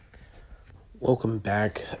Welcome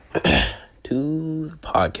back to the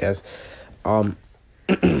podcast.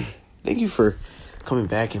 Thank you for coming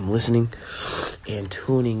back and listening and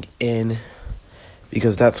tuning in,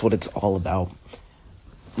 because that's what it's all about.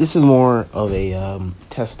 This is more of a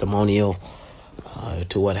testimonial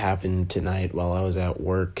to what happened tonight while I was at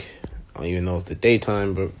work, even though it's the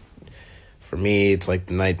daytime, but for me, it's like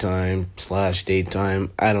the nighttime /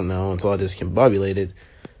 daytime. I don't know. It's all discombobulated.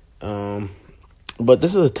 But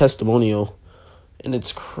this is a testimonial, and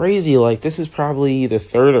it's crazy. Like, this is probably the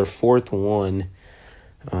third or fourth one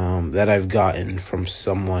that I've gotten from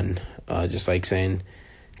someone just like saying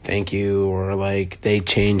thank you, or like they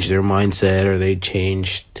changed their mindset, or they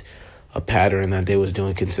changed a pattern that they was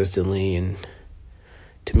doing consistently. And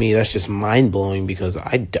to me, that's just mind-blowing, because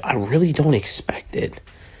I really don't expect it.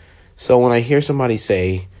 So when I hear somebody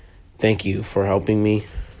say thank you for helping me,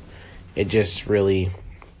 it just really,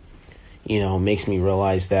 makes me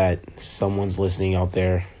realize that someone's listening out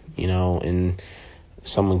there, and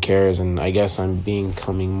someone cares. And I guess I'm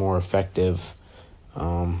becoming more effective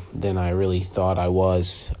than I really thought I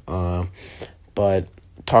was. But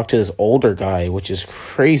talk to this older guy, which is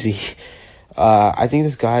crazy. I think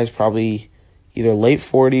this guy is probably either late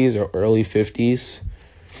 40s or early 50s.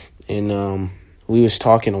 And we was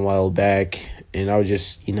talking a while back, and I was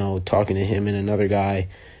just, talking to him and another guy.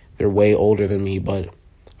 They're way older than me, but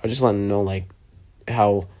I was just letting them know, like,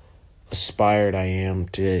 how aspired I am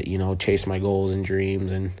to, chase my goals and dreams.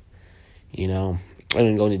 And, I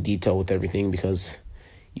didn't go into detail with everything, because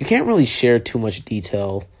you can't really share too much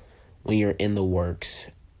detail when you're in the works.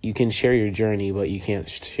 You can share your journey, but you can't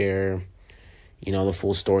share, the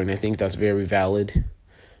full story. And I think that's very valid.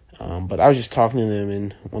 But I was just talking to them,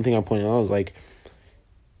 and one thing I pointed out was, like,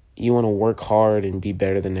 you want to work hard and be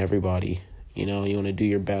better than everybody. You want to do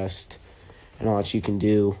your best and all that you can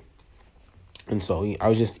do. And so I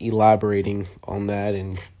was just elaborating on that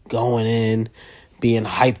and going in, being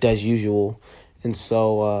hyped as usual. And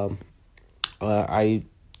so I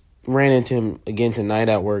ran into him again tonight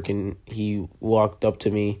at work, and he walked up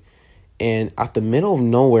to me. And out the middle of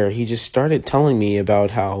nowhere, he just started telling me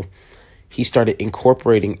about how he started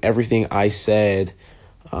incorporating everything I said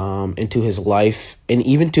into his life, and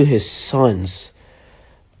even to his sons.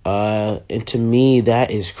 And to me, that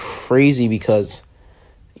is crazy, because,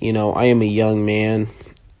 I am a young man,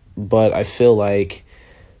 but I feel like,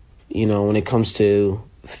 when it comes to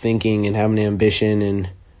thinking and having ambition and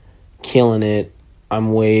killing it,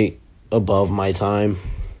 I'm way above my time.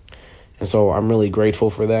 And so I'm really grateful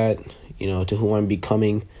for that, to who I'm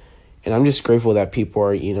becoming. And I'm just grateful that people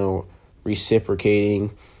are,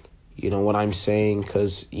 reciprocating, what I'm saying,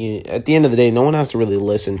 because at the end of the day, no one has to really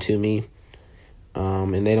listen to me.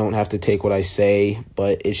 And they don't have to take what I say,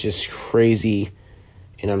 but it's just crazy.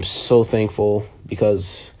 And I'm so thankful,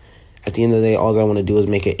 because at the end of the day, all I want to do is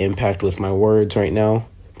make an impact with my words right now,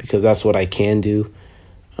 because that's what I can do.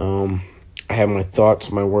 I have my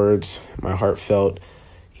thoughts, my words, my heartfelt,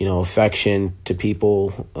 affection to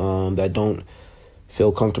people that don't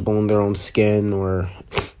feel comfortable in their own skin, or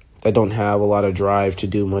that don't have a lot of drive to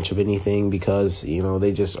do much of anything, because,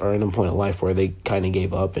 they just are in a point of life where they kind of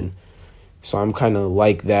gave up. And so I'm kind of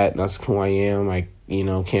like that. That's who I am. I,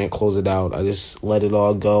 can't close it out. I just let it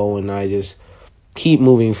all go, and I just keep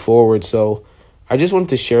moving forward. So I just wanted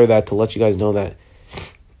to share that, to let you guys know that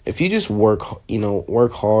if you just work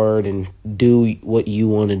hard and do what you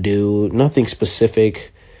want to do, nothing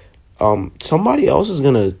specific, somebody else is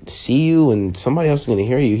going to see you, and somebody else is going to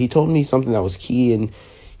hear you. He told me something that was key, and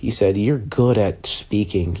he said, you're good at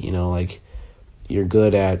speaking, like, you're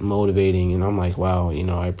good at motivating. And I'm like, wow,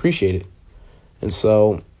 I appreciate it. And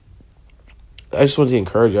so I just wanted to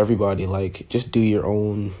encourage everybody, like, just do your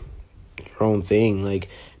own thing. Like,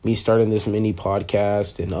 me starting this mini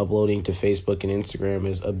podcast and uploading to Facebook and Instagram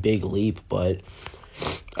is a big leap, but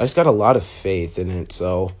I just got a lot of faith in it.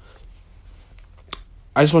 So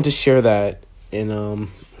I just want to share that, and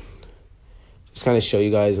just kind of show you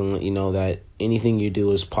guys and let you know that anything you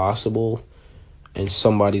do is possible, and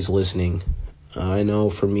somebody's listening. I know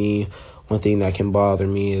for me, one thing that can bother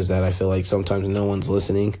me is that I feel like sometimes no one's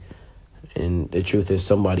listening. And the truth is,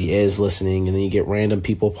 somebody is listening. And then you get random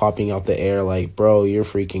people popping out the air like, bro, you're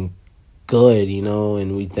freaking good,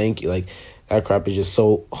 and we thank you. Like, that crap is just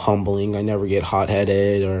so humbling. I never get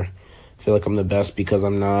hot-headed or feel like I'm the best, because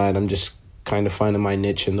I'm not. I'm just kind of finding my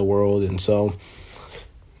niche in the world. And so,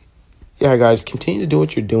 yeah, guys, continue to do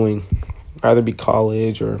what you're doing. Rather be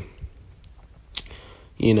college or,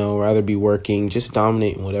 rather be working. Just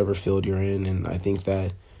dominate in whatever field you're in. And I think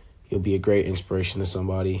that you'll be a great inspiration to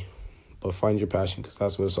somebody. But find your passion, because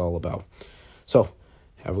that's what it's all about. So,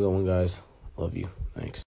 have a good one, guys. Love you. Thanks.